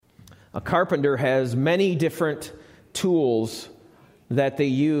A carpenter has many different tools that they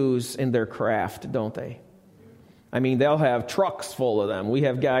use in their craft, don't they? I mean, they'll have trucks full of them. We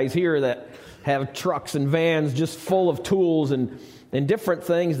have guys here that have trucks and vans just full of tools and different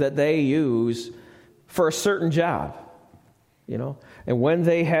things that they use for a certain job, you know. And when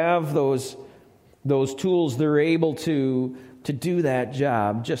they have those tools, they're able to do that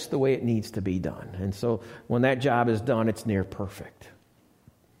job just the way it needs to be done. And so when that job is done, it's near perfect.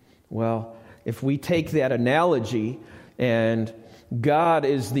 Well, if we take that analogy, and God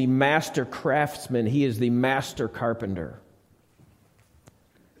is the master craftsman, He is the master carpenter,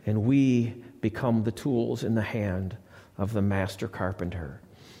 and we become the tools in the hand of the master carpenter,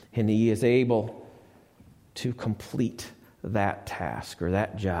 and He is able to complete that task or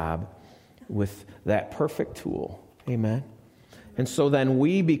that job with that perfect tool. Amen. And so then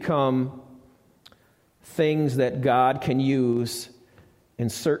we become things that God can use in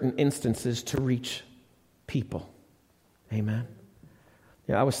certain instances to reach people. Amen.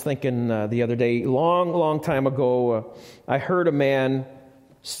 Yeah, I was thinking the other day, long time ago, I heard a man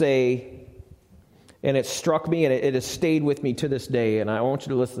say, and it struck me, and it has stayed with me to this day, and I want you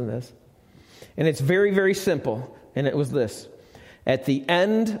to listen to this. And it's very, very simple, and it was this: at the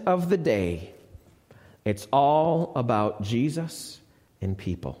end of the day, it's all about Jesus and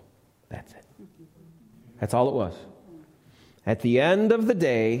people. That's it. That's all it was. At the end of the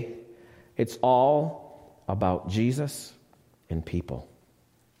day, it's all about Jesus and people.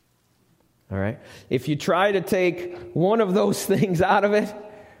 All right? If you try to take one of those things out of it,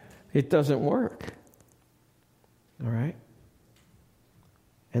 it doesn't work. All right?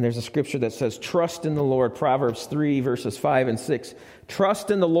 And there's a scripture that says, trust in the Lord, Proverbs 3, verses 5 and 6.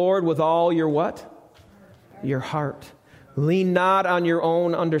 Trust in the Lord with all your what? Your heart. Lean not on your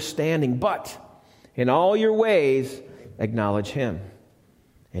own understanding, but in all your ways acknowledge Him,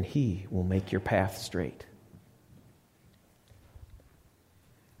 and He will make your path straight.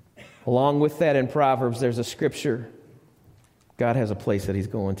 Along with that, in Proverbs, there's a scripture. God has a place that He's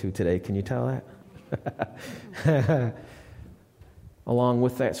going to today. Can you tell that? Along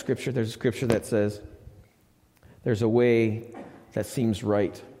with that scripture, there's a scripture that says, there's a way that seems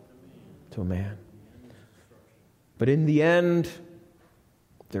right to a man, but in the end,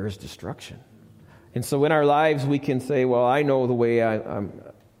 there is destruction. And so in our lives, we can say, well, I know the way I'm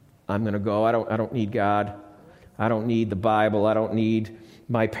going to go. I don't need God. I don't need the Bible. I don't need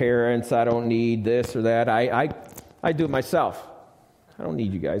my parents. I don't need this or that. I do it myself. I don't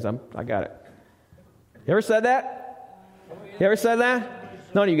need you guys. I got it. You ever said that? You ever said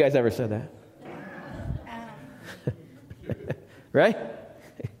that? None of you guys ever said that. Right?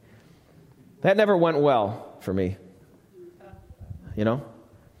 That never went well for me. You know?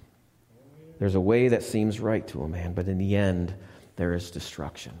 There's a way that seems right to a man, but in the end, there is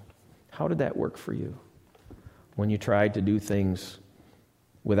destruction. How did that work for you? When you tried to do things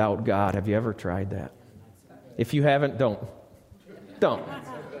without God, have you ever tried that? If you haven't, don't.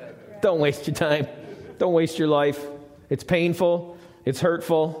 Don't waste your time. Don't waste your life. It's painful. It's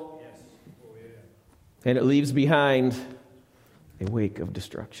hurtful. And it leaves behind a wake of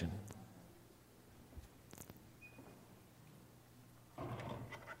destruction.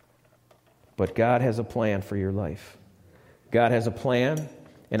 But God has a plan for your life. God has a plan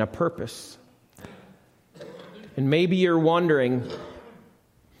and a purpose. And maybe you're wondering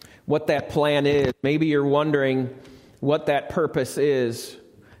what that plan is. Maybe you're wondering what that purpose is.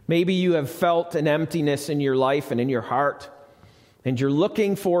 Maybe you have felt an emptiness in your life and in your heart, and you're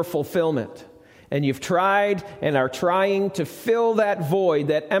looking for fulfillment. And you've tried and are trying to fill that void,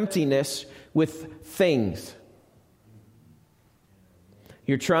 that emptiness, with things.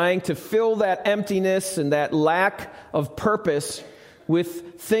 You're trying to fill that emptiness and that lack of purpose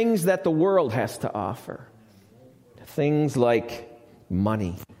with things that the world has to offer. Things like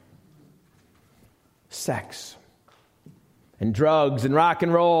money, sex, and drugs and rock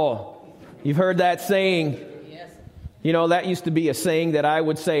and roll. You've heard that saying. Yes. You know, that used to be a saying that I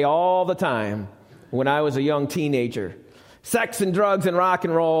would say all the time when I was a young teenager. Sex and drugs and rock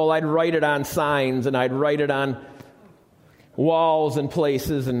and roll. I'd write it on signs and I'd write it on walls and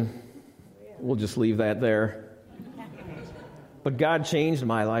places, and we'll just leave that there. But God changed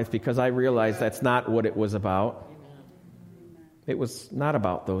my life because I realized that's not what it was about. It was not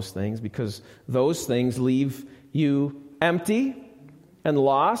about those things, because those things leave you empty and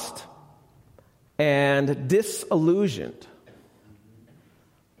lost and disillusioned.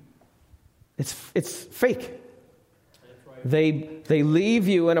 It's fake. They leave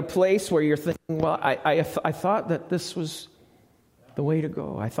you in a place where you're thinking, well, I thought that this was the way to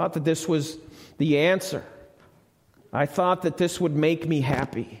go. I thought that this was the answer. I thought that this would make me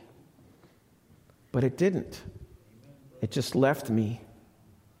happy. But it didn't. It just left me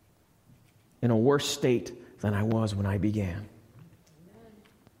in a worse state than I was when I began.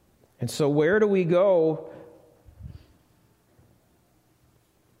 And so where do we go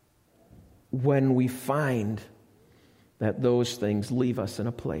when we find that those things leave us in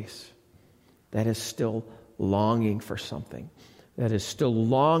a place that is still longing for something, that is still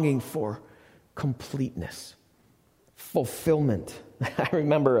longing for completeness, fulfillment? I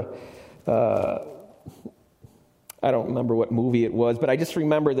remember, I don't remember what movie it was, but I just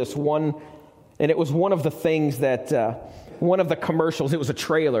remember this one, and it was one of the things that, one of the commercials, it was a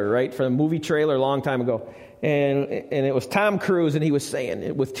trailer, right, for a movie trailer a long time ago, and it was Tom Cruise, and he was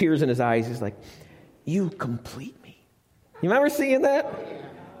saying, with tears in his eyes, he's like, "You complete me." You remember seeing that?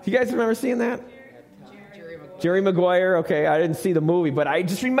 You guys remember seeing that? Jerry Maguire. Okay, I didn't see the movie, but I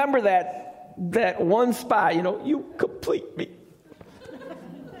just remember that one spot, "You complete me."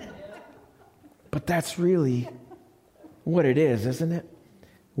 But that's really what it is, isn't it?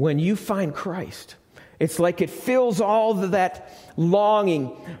 When you find Christ, it's like it fills all of that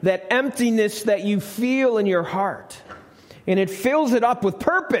longing, that emptiness that you feel in your heart. And it fills it up with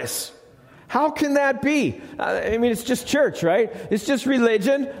purpose. How can that be? I mean, it's just church, right? It's just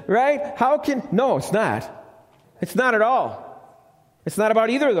religion, right? No, it's not. It's not at all. It's not about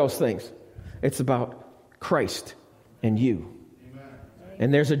either of those things. It's about Christ and you.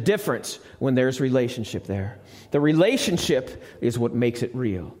 And there's a difference when there's relationship there. The relationship is what makes it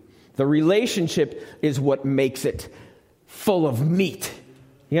real. The relationship is what makes it full of meat.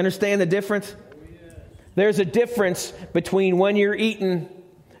 You understand the difference? There's a difference between when you're eating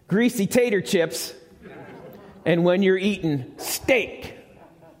greasy tater chips and when you're eating steak.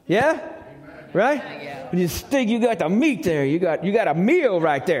 Yeah? Right? When you steak, you got the meat there. You got a meal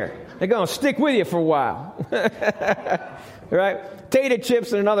right there. They're going to stick with you for a while. Right? Tater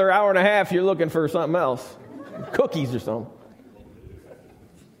chips in another hour and a half, you're looking for something else. Cookies or something.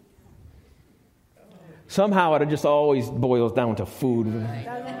 Somehow it just always boils down to food.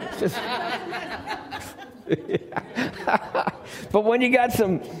 But when you got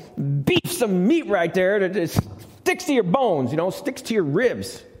some beef, some meat right there that just sticks to your bones, sticks to your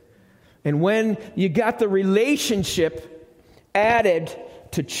ribs. And when you got the relationship added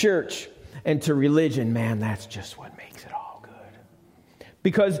to church and to religion, man, that's just what makes it all good.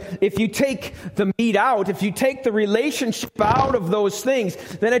 Because if you take the meat out, if you take the relationship out of those things,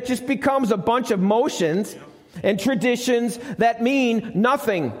 then it just becomes a bunch of motions and traditions that mean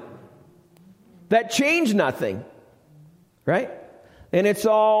nothing, that change nothing, right? And it's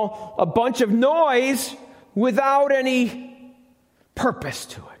all a bunch of noise without any purpose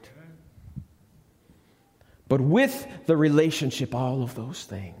to it. But with the relationship, all of those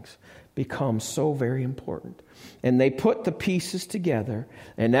things become so very important. And they put the pieces together,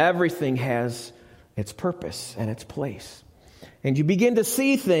 and everything has its purpose and its place. And you begin to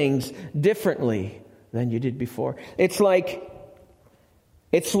see things differently than you did before. It's like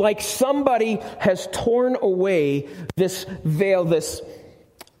somebody has torn away this veil, this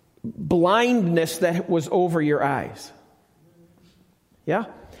blindness that was over your eyes. Yeah?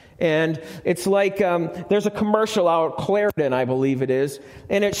 And it's like there's a commercial out, Claritin, I believe it is,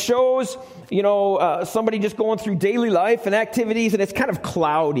 and it shows, somebody just going through daily life and activities, and it's kind of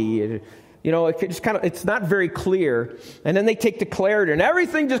cloudy. It's not very clear. And then they take the Claritin, and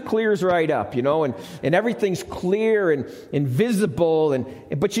everything just clears right up, and everything's clear and visible,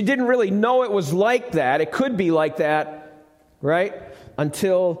 but you didn't really know it was like that. It could be like that, right?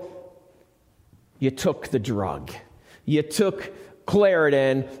 Until you took the drug. You took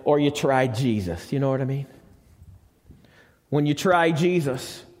Claritin, or you tried Jesus. You know what I mean? When you try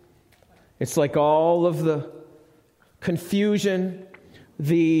Jesus, it's like all of the confusion,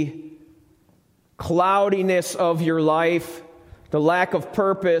 the cloudiness of your life, the lack of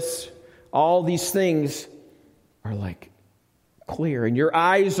purpose, all these things are like clear, and your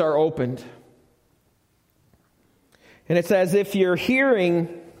eyes are opened. And it's as if you're hearing,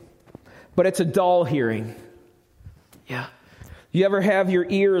 but it's a dull hearing. Yeah. You ever have your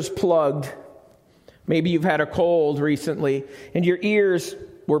ears plugged? Maybe you've had a cold recently, and your ears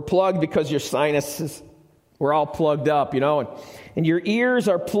were plugged because your sinuses were all plugged up, and your ears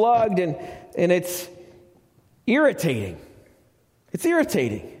are plugged, and it's irritating. It's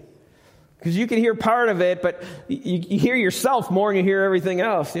irritating because you can hear part of it, but you hear yourself more than you hear everything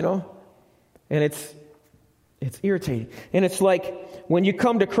else, and it's irritating. And it's like when you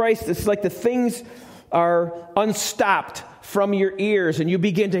come to Christ, it's like the things are unstopped from your ears, and you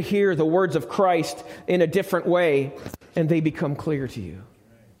begin to hear the words of Christ in a different way, and they become clear to you.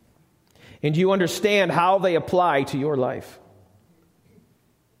 And you understand how they apply to your life.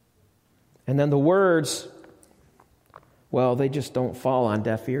 And then the words, well, they just don't fall on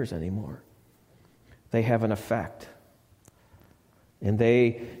deaf ears anymore. They have an effect. And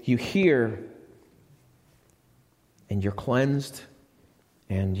you hear, and you're cleansed,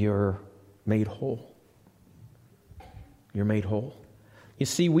 and you're made whole. You're made whole. You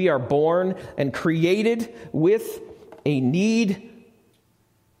see, we are born and created with a need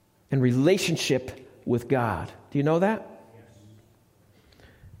and relationship with God. Do you know that?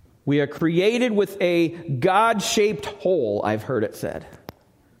 We are created with a God-shaped hole, I've heard it said.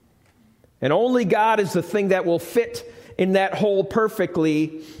 And only God is the thing that will fit in that hole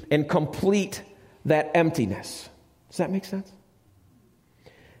perfectly and complete that emptiness. Does that make sense?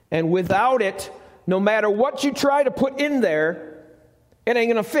 And without it, no matter what you try to put in there, it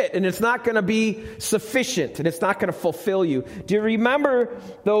ain't going to fit, and it's not going to be sufficient, and it's not going to fulfill you. Do you remember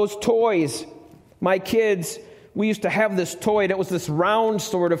those toys? My kids, we used to have this toy, and it was this round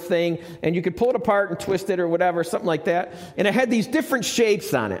sort of thing, and you could pull it apart and twist it or whatever, something like that. And it had these different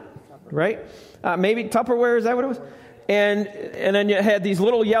shapes on it, right? Maybe Tupperware, is that what it was? And then you had these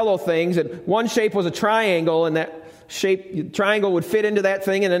little yellow things, and one shape was a triangle, and that triangle would fit into that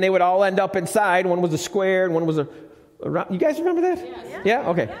thing, and then they would all end up inside. One was a square, and one was a round. You guys remember that? Yes. Yeah?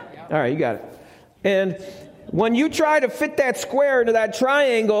 Okay. All right, you got it. And when you try to fit that square into that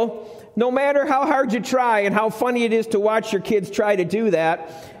triangle, no matter how hard you try and how funny it is to watch your kids try to do that,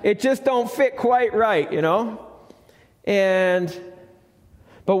 it just don't fit quite right, you know?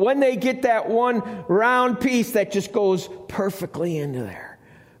 But when they get that one round piece that just goes perfectly into there,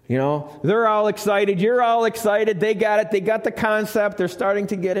 you know, they're all excited, you're all excited, they got it, they got the concept, they're starting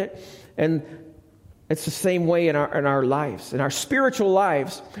to get it. And it's the same way in our lives, in our spiritual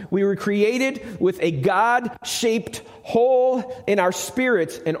lives. We were created with a God-shaped hole in our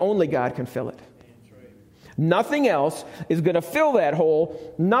spirits, and only God can fill it. Nothing else is going to fill that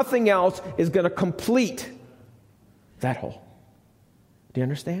hole. Nothing else is going to complete that hole. Do you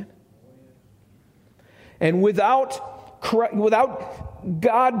understand? And without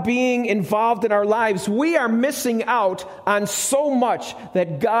God being involved in our lives, we are missing out on so much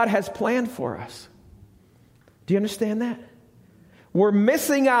that God has planned for us. Do you understand that? We're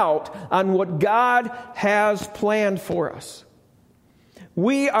missing out on what God has planned for us.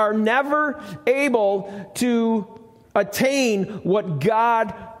 We are never able to attain what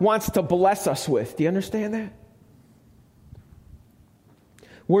God wants to bless us with. Do you understand that?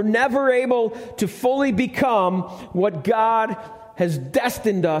 We're never able to fully become what God has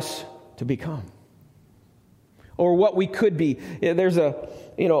destined us to become, or what we could be. There's a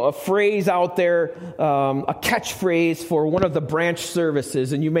phrase out there, a catchphrase for one of the branch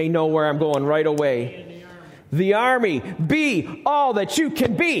services, and you may know where I'm going right away. The Army, be all that you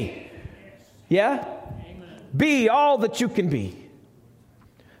can be. Yeah? Be all that you can be.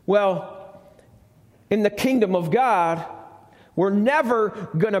 Well, in the kingdom of God, we're never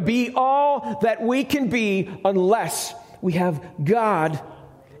going to be all that we can be unless we have God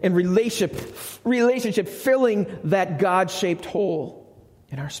and relationship filling that God-shaped hole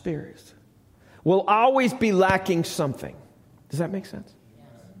in our spirits. We'll always be lacking something. Does that make sense?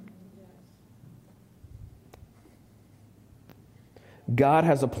 God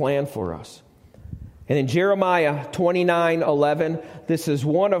has a plan for us. And in Jeremiah 29:11, this is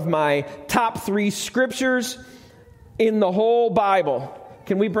one of my top 3 scriptures in the whole Bible.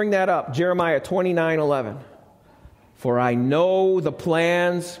 Can we bring that up? Jeremiah 29:11. For I know the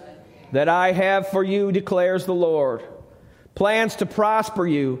plans that I have for you, declares the Lord. Plans to prosper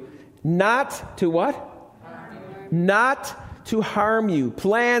you, not to what? Not to harm you.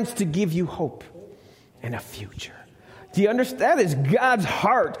 Plans to give you hope and a future. Do you understand? That is God's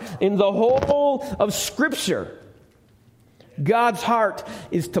heart in the whole of Scripture. God's heart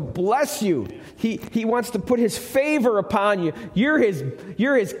is to bless you. He wants to put His favor upon you. You're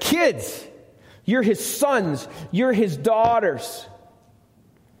His kids. You're His sons. You're His daughters.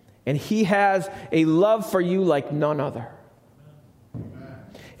 And He has a love for you like none other.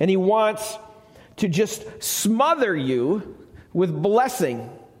 And He wants to just smother you with blessing.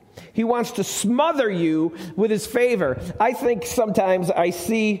 He wants to smother you with His favor. I think sometimes I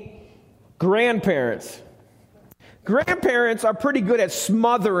see grandparents. Grandparents are pretty good at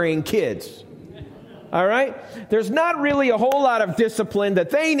smothering kids. All right? There's not really a whole lot of discipline that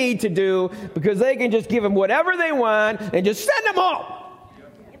they need to do because they can just give them whatever they want and just send them home.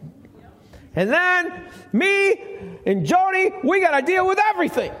 And then me and Jody, we got to deal with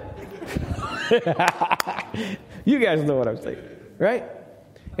everything. You guys know what I'm saying, right?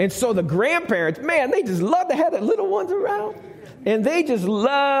 And so the grandparents, man, they just love to have the little ones around. And they just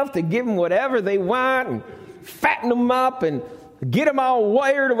love to give them whatever they want and fatten them up. And get them all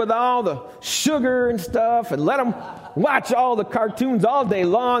wired with all the sugar and stuff and let them watch all the cartoons all day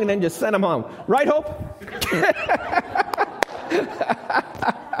long and then just send them home. Right, Hope?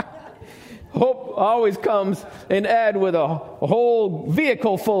 Hope always comes and Ed with a whole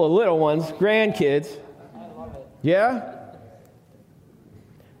vehicle full of little ones, grandkids. Yeah?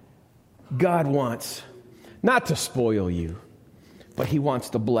 God wants not to spoil you, but He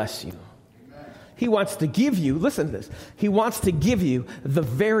wants to bless you. He wants to give you, listen to this, He wants to give you the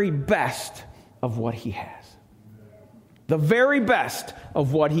very best of what He has. The very best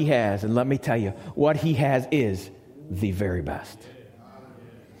of what He has. And let me tell you, what He has is the very best.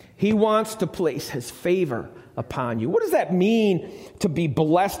 He wants to place His favor upon you. What does that mean to be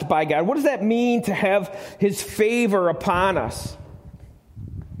blessed by God? What does that mean to have His favor upon us?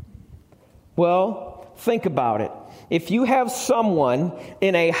 Well, think about it. If you have someone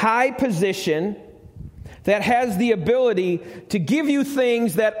in a high position that has the ability to give you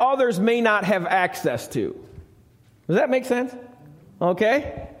things that others may not have access to. Does that make sense?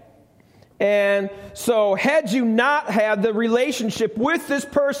 Okay? And so had you not had the relationship with this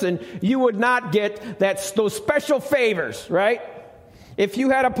person, you would not get those special favors, right? If you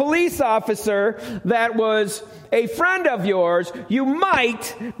had a police officer that was a friend of yours, you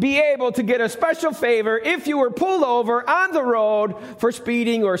might be able to get a special favor if you were pulled over on the road for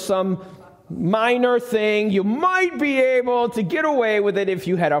speeding or some minor thing. You might be able to get away with it if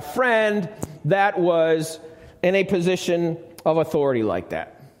you had a friend that was in a position of authority like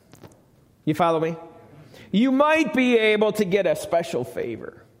that. You follow me? You might be able to get a special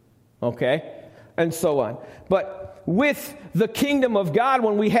favor. Okay? And so on. But with the kingdom of God,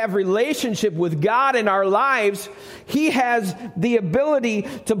 when we have relationship with God in our lives, He has the ability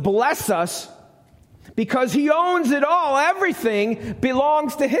to bless us because He owns it all. Everything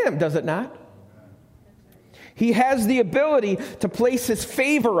belongs to Him, does it not? He has the ability to place His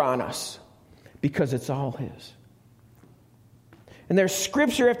favor on us because it's all His. And there's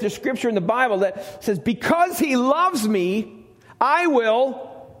scripture after scripture in the Bible that says, because He loves me, I will.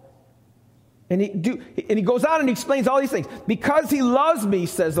 And he goes on and he explains all these things. Because He loves me,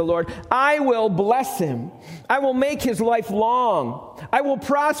 says the Lord, I will bless him. I will make his life long. I will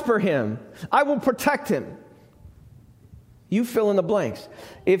prosper him. I will protect him. You fill in the blanks.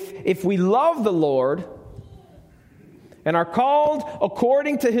 If we love the Lord and are called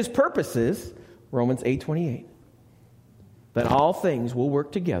according to His purposes, Romans 8:28, then all things will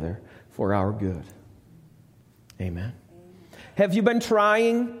work together for our good. Amen. Have you been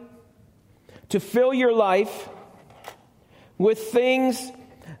trying to fill your life with things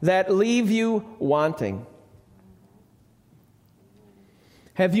that leave you wanting?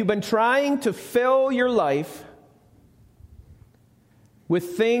 Have you been trying to fill your life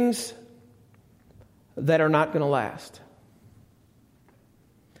with things that are not going to last?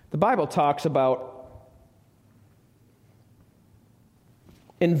 The Bible talks about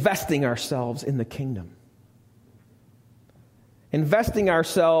investing ourselves in the kingdom. Investing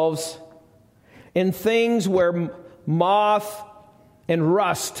ourselves in things where moth and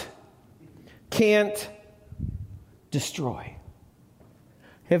rust can't destroy.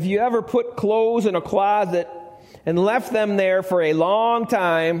 Have you ever put clothes in a closet and left them there for a long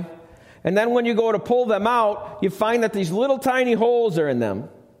time, and then when you go to pull them out, you find that these little tiny holes are in them?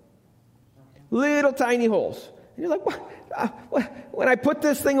 Little tiny holes. And you're like, what? When I put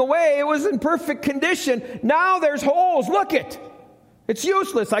this thing away, it was in perfect condition. Now there's holes. Look it. It's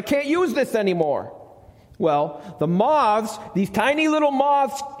useless. I can't use this anymore. Well, the moths, these tiny little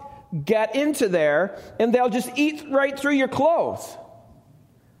moths, get into there, and they'll just eat right through your clothes.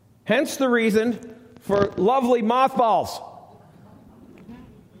 Hence the reason for lovely mothballs.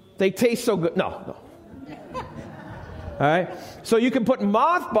 They taste so good. No. All right? So you can put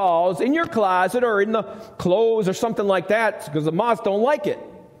mothballs in your closet or in the clothes or something like that because the moths don't like it.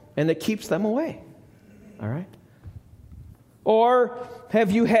 And it keeps them away. All right? Or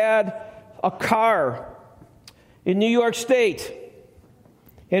have you had a car in New York State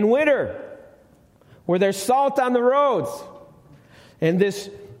in winter where there's salt on the roads, and this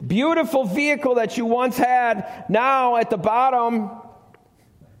beautiful vehicle that you once had, now at the bottom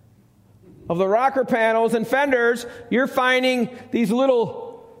of the rocker panels and fenders, you're finding these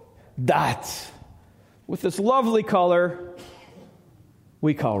little dots with this lovely color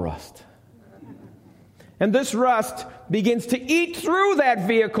we call rust. And this rust begins to eat through that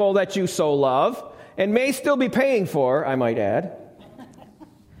vehicle that you so love and may still be paying for, I might add.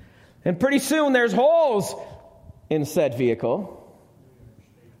 And pretty soon there's holes in said vehicle.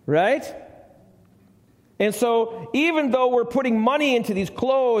 Right? And so even though we're putting money into these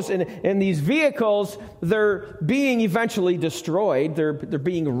clothes and these vehicles, they're being eventually destroyed. They're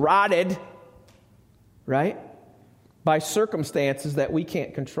being rotted, right? By circumstances that we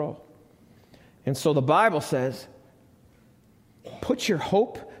can't control. And so the Bible says, put your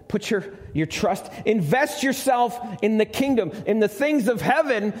hope, put your trust, invest yourself in the kingdom, in the things of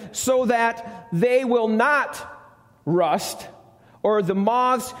heaven, so that they will not rust or the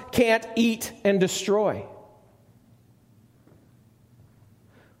moths can't eat and destroy.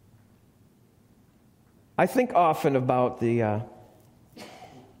 I think often about the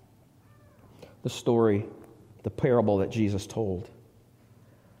story, the parable that Jesus told.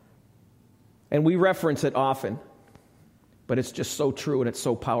 And we reference it often, but it's just so true and it's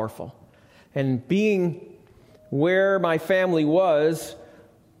so powerful. And being where my family was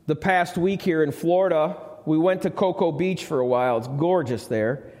the past week here in Florida, we went to Cocoa Beach for a while. It's gorgeous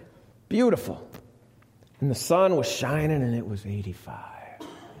there. Beautiful. And the sun was shining and it was 85.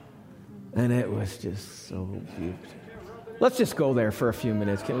 And it was just so beautiful. Let's just go there for a few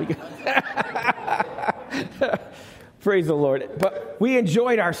minutes. Can we go? Praise the Lord. But we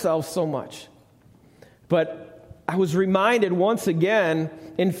enjoyed ourselves so much. But I was reminded once again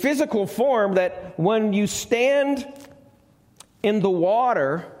in physical form that when you stand in the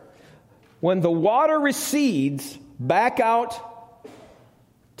water, when the water recedes back out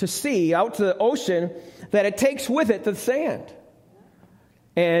to sea, out to the ocean, that it takes with it the sand.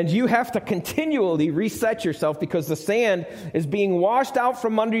 And you have to continually reset yourself because the sand is being washed out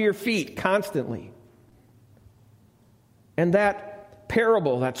from under your feet constantly. And that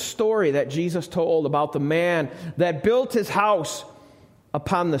parable, that story that Jesus told about the man that built his house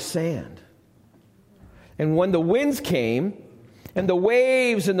upon the sand. And when the winds came, and the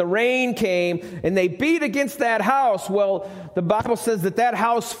waves and the rain came, and they beat against that house, well, the Bible says that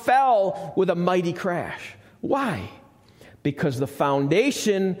house fell with a mighty crash. Why? Because the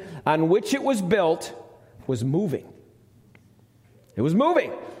foundation on which it was built was moving. It was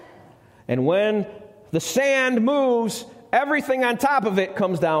moving. And when the sand moves, everything on top of it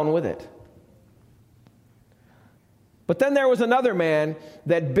comes down with it. But then there was another man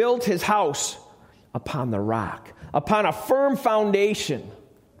that built his house upon the rock, upon a firm foundation.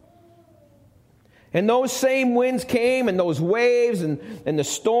 And those same winds came, and those waves, and the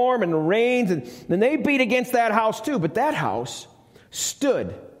storm, and the rains, and they beat against that house too. But that house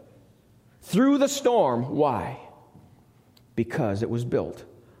stood through the storm. Why? Because it was built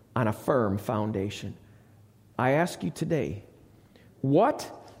on a firm foundation. I ask you today, what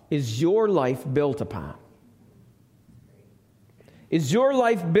is your life built upon? Is your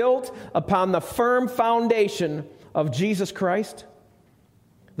life built upon the firm foundation of Jesus Christ?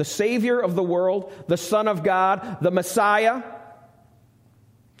 The Savior of the world, the Son of God, the Messiah?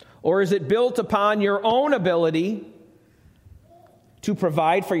 Or is it built upon your own ability to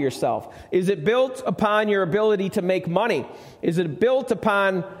provide for yourself? Is it built upon your ability to make money? Is it built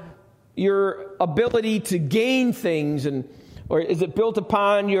upon your ability to gain things? Or is it built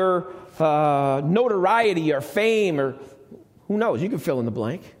upon your notoriety or fame? Or who knows? You can fill in the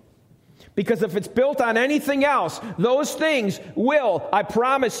blank. Because if it's built on anything else, those things will, I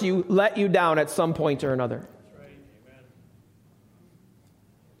promise you, let you down at some point or another. That's right. Amen.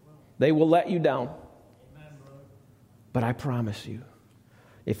 They will let you down. Amen, brother. But I promise you,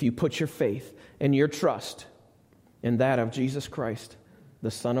 if you put your faith and your trust in that of Jesus Christ,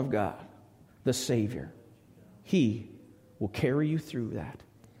 the Son of God, the Savior, He will carry you through that.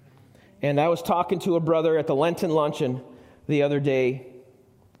 And I was talking to a brother at the Lenten luncheon the other day,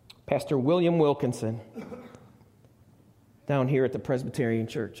 Pastor William Wilkinson, down here at the Presbyterian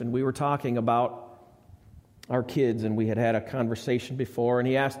Church. And we were talking about our kids, and we had a conversation before, and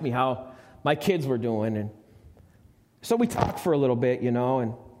he asked me how my kids were doing. And so we talked for a little bit,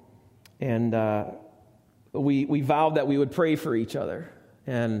 and we vowed that we would pray for each other.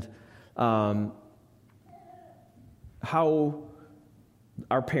 And how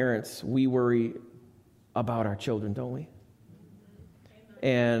our parents, we worry about our children, don't we?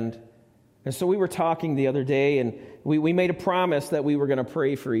 And so we were talking the other day, and we made a promise that we were going to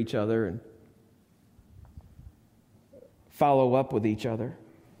pray for each other and follow up with each other.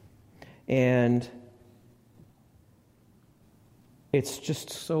 And it's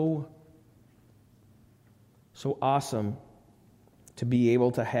just so awesome to be able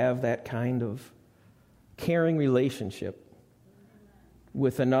to have that kind of caring relationship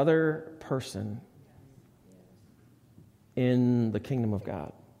with another person in the kingdom of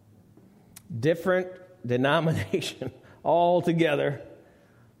God. Different denomination altogether,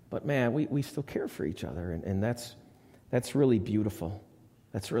 but man, we still care for each other, and that's really beautiful.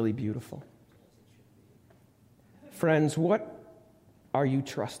 That's really beautiful. Friends, what are you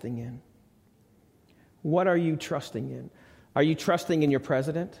trusting in? What are you trusting in? Are you trusting in your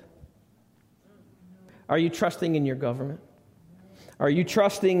president? Are you trusting in your government? Are you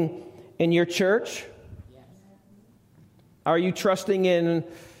trusting in your church? Are you trusting in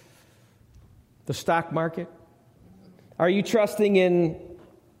the stock market? Are you trusting in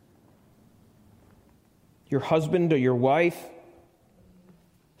your husband or your wife?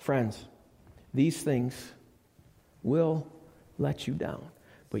 Friends, these things will let you down.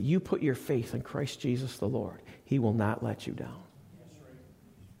 But you put your faith in Christ Jesus the Lord. He will not let you down.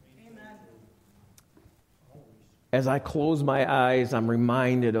 As I close my eyes, I'm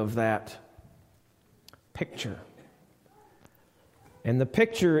reminded of that picture. And the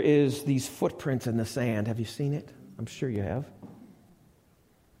picture is these footprints in the sand. Have you seen it? I'm sure you have.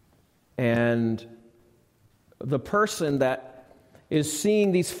 And the person that is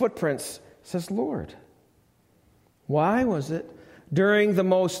seeing these footprints says, Lord, why was it during the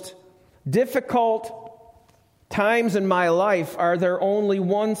most difficult times in my life are there only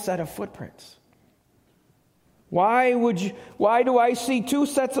one set of footprints? Why do I see two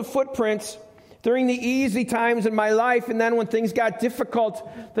sets of footprints during the easy times in my life, and then when things got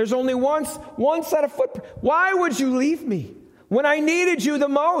difficult, there's only one set of footprints? Why would you leave me when I needed you the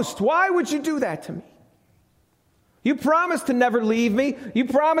most? Why would you do that to me? You promised to never leave me. You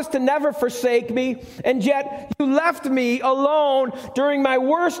promised to never forsake me. And yet you left me alone during my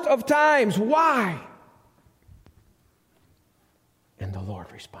worst of times. Why? And the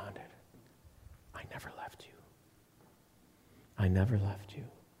Lord responded, I never left you. I never left you.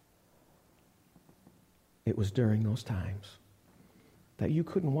 It was during those times that you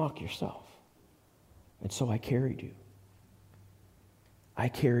couldn't walk yourself. And so I carried you. I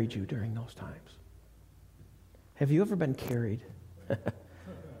carried you during those times. Have you ever been carried?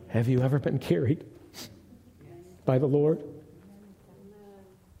 Have you ever been carried by the Lord?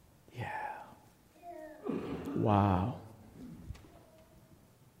 Yeah. Wow.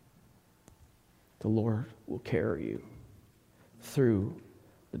 The Lord will carry you through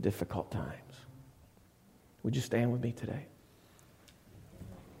the difficult times. Would you stand with me today?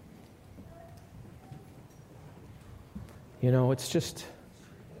 You know, it's just,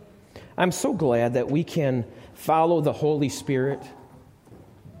 I'm so glad that we can follow the Holy Spirit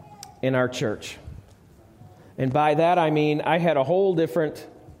in our church. And by that I mean I had a whole different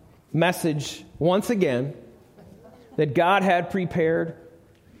message once again that God had prepared,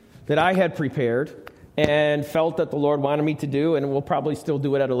 that I had prepared, and felt that the Lord wanted me to do, and we'll probably still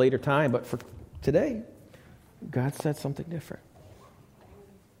do it at a later time. But for today, God said something different.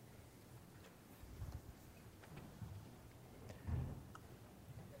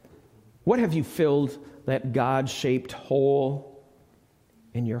 What have you filled that God-shaped hole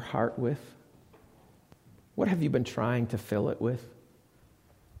in your heart with? What have you been trying to fill it with?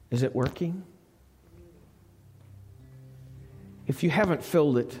 Is it working? If you haven't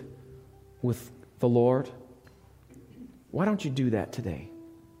filled it with the Lord, why don't you do that today?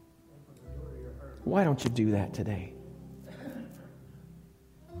 Why don't you do that today?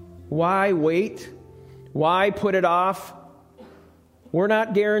 Why wait? Why put it off? We're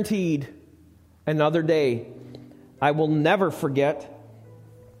not guaranteed another day. I will never forget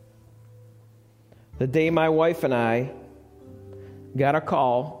the day my wife and I got a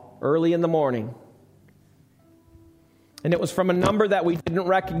call early in the morning. And it was from a number that we didn't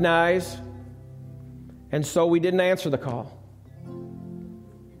recognize, and so we didn't answer the call.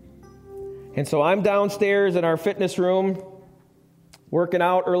 And so I'm downstairs in our fitness room working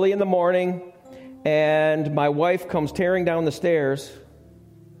out early in the morning, and my wife comes tearing down the stairs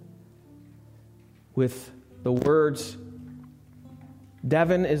with the words,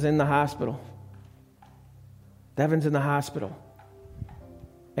 Devin is in the hospital. Devin's in the hospital.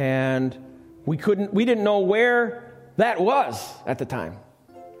 And we didn't know where that was at the time.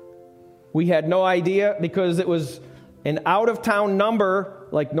 We had no idea because it was an out-of-town number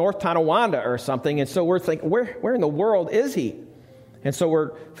like North Tonawanda or something. And so we're thinking, where in the world is he? And so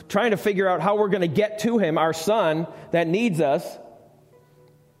we're trying to figure out how we're going to get to him, our son that needs us.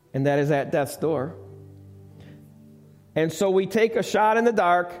 And that is at death's door. And so we take a shot in the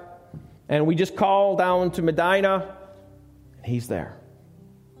dark, and we just call down to Medina, and he's there.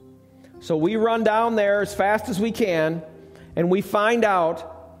 So we run down there as fast as we can, and we find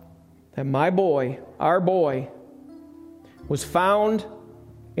out that my boy, our boy, was found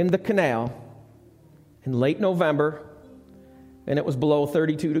in the canal in late November, and it was below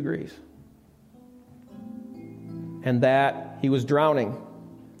 32 degrees. And that he was drowning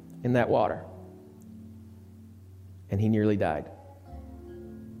in that water. And he nearly died.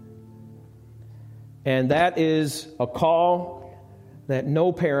 And that is a call that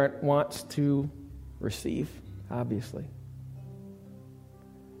no parent wants to receive, obviously.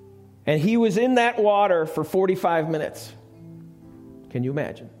 And he was in that water for 45 minutes. Can you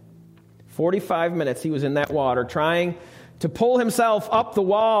imagine? 45 minutes he was in that water trying to pull himself up the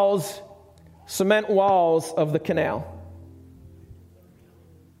walls, cement walls of the canal.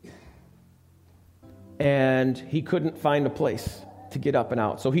 And he couldn't find a place to get up and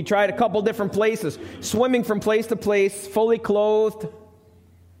out. So he tried a couple different places, swimming from place to place, fully clothed,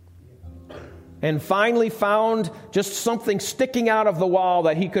 and finally found just something sticking out of the wall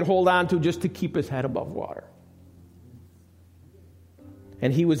that he could hold on to just to keep his head above water.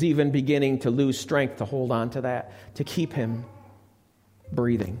 And he was even beginning to lose strength to hold on to that, to keep him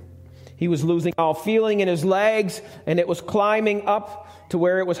breathing. He was losing all feeling in his legs, and it was climbing up to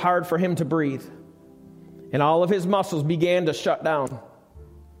where it was hard for him to breathe. And all of his muscles began to shut down.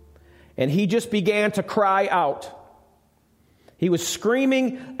 And he just began to cry out. He was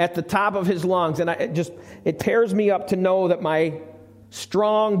screaming at the top of his lungs. And it tears me up to know that my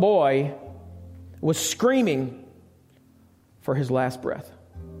strong boy was screaming for his last breath.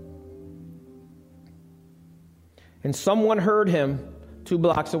 And someone heard him 2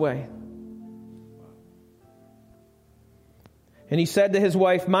 blocks away. And he said to his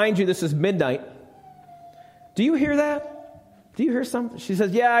wife, mind you, this is midnight. Do you hear that? Do you hear something? She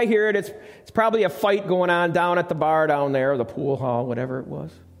says, yeah, I hear it. It's probably a fight going on down at the bar down there, or the pool hall, whatever it was.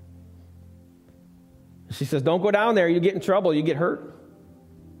 She says, don't go down there. You get in trouble. You get hurt.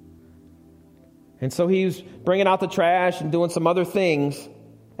 And so he's bringing out the trash and doing some other things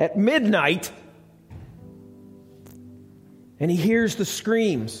at midnight. And he hears the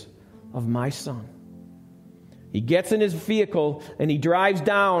screams of my son. He gets in his vehicle and he drives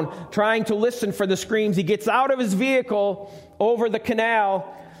down trying to listen for the screams. He gets out of his vehicle over the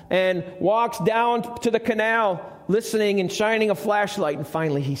canal and walks down to the canal listening and shining a flashlight. And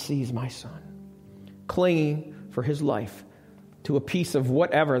finally he sees my son clinging for his life to a piece of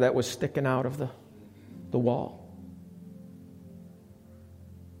whatever that was sticking out of the wall.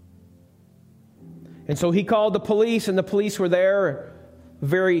 And so he called the police, and the police were there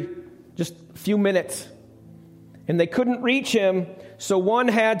just a few minutes. And they couldn't reach him, so one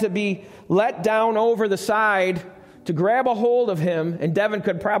had to be let down over the side to grab a hold of him, and Devin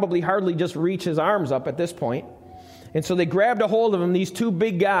could probably hardly just reach his arms up at this point. And so they grabbed a hold of him, these 2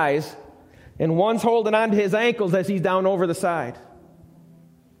 big guys, and one's holding onto his ankles as he's down over the side.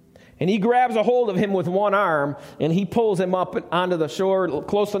 And he grabs a hold of him with one arm, and he pulls him up onto the shore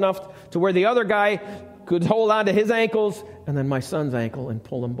close enough to where the other guy could hold onto his ankles, and then my son's ankle, and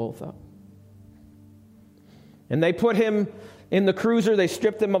pull them both up. And they put him in the cruiser. They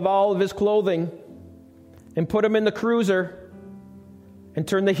stripped him of all of his clothing and put him in the cruiser and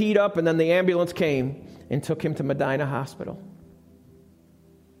turned the heat up, and then the ambulance came and took him to Medina Hospital.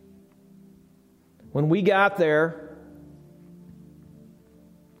 When we got there,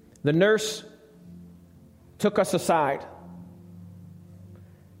 the nurse took us aside.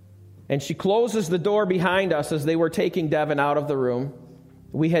 And she closes the door behind us as they were taking Devin out of the room.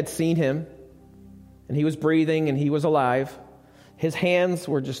 We had seen him. And he was breathing and he was alive. His hands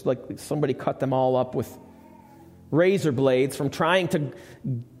were just like somebody cut them all up with razor blades from trying to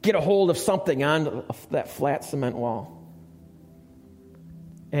get a hold of something on that flat cement wall.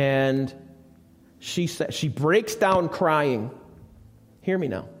 And she breaks down crying. Hear me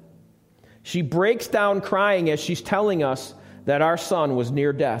now. She breaks down crying as she's telling us that our son was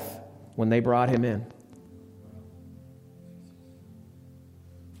near death when they brought him in.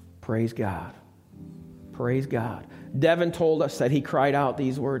 Praise God. Praise God. Devin told us that he cried out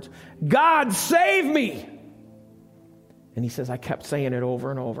these words, God, save me! And he says, I kept saying it over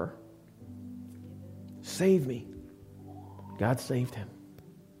and over. Save me. God saved him.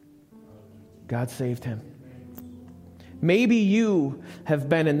 God saved him. Maybe you have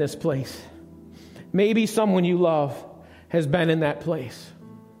been in this place. Maybe someone you love has been in that place.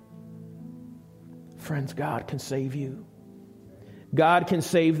 Friends, God can save you. God can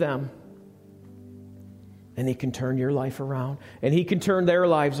save them. And He can turn your life around. And He can turn their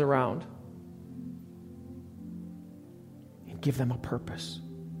lives around. And give them a purpose.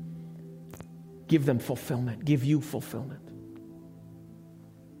 Give them fulfillment. Give you fulfillment.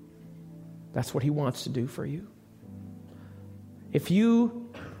 That's what He wants to do for you. If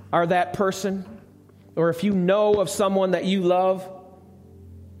you are that person, or if you know of someone that you love,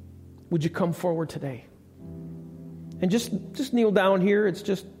 would you come forward today? And just kneel down here. It's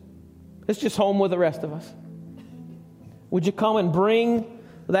just home with the rest of us. Would you come and bring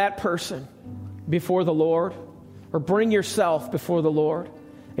that person before the Lord, or bring yourself before the Lord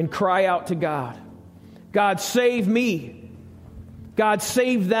and cry out to God God, save me. God,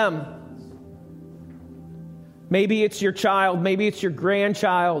 save them. Maybe it's your child. Maybe it's your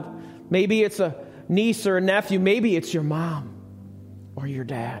grandchild. Maybe it's a niece or a nephew. Maybe it's your mom or your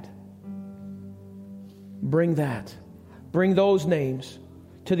dad. Bring that. Bring those names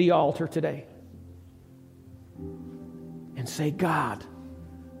to the altar today. And say, God,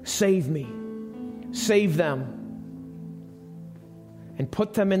 save me. Save them. And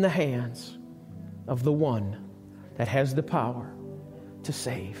put them in the hands of the one that has the power to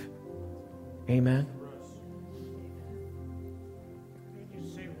save. Amen.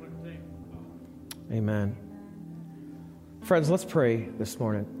 Amen. Friends, let's pray this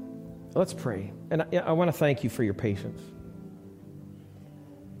morning. Let's pray. And I want to thank you for your patience.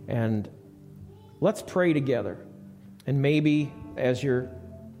 And let's pray together. And maybe as you're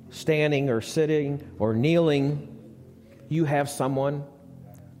standing or sitting or kneeling, you have someone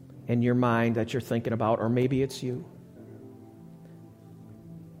in your mind that you're thinking about, or maybe it's you.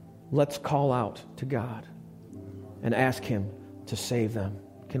 Let's call out to God and ask Him to save them.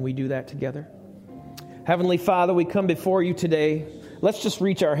 Can we do that together? Heavenly Father, we come before you today. Let's just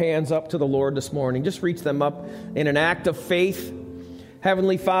reach our hands up to the Lord this morning. Just reach them up in an act of faith.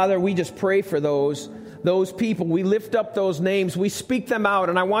 Heavenly Father, we just pray for those people. We lift up those names. We speak them out,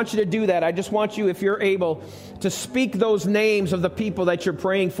 and I want you to do that. I just want you, if you're able, to speak those names of the people that you're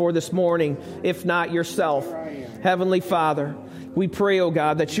praying for this morning, if not yourself. Heavenly Father, we pray, oh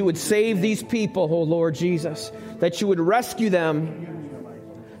God, that you would save these people, oh Lord Jesus, that you would rescue them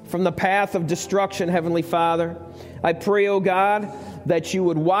from the path of destruction, Heavenly Father. I pray, oh God, that you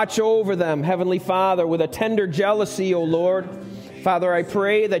would watch over them, Heavenly Father, with a tender jealousy, oh Lord. Father, I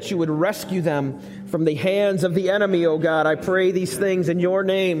pray that you would rescue them from the hands of the enemy, oh God. I pray these things in your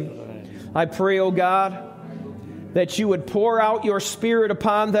name. I pray, oh God, that you would pour out your Spirit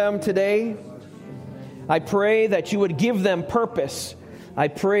upon them today. I pray that you would give them purpose. I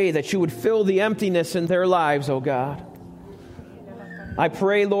pray that you would fill the emptiness in their lives, oh God. I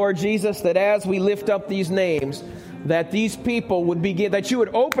pray, Lord Jesus, that as we lift up these names, that these people would begin, that you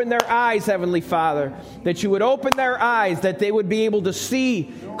would open their eyes, Heavenly Father, that you would open their eyes, that they would be able to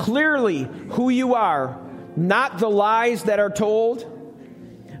see clearly who you are, not the lies that are told,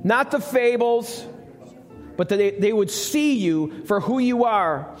 not the fables, but that they would see you for who you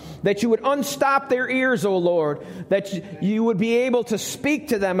are, that you would unstop their ears, O Lord, that you would be able to speak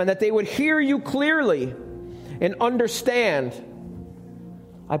to them and that they would hear you clearly and understand.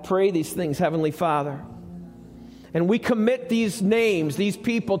 I pray these things, Heavenly Father. And we commit these names, these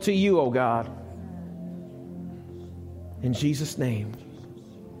people to you, O God. In Jesus' name,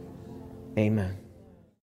 amen.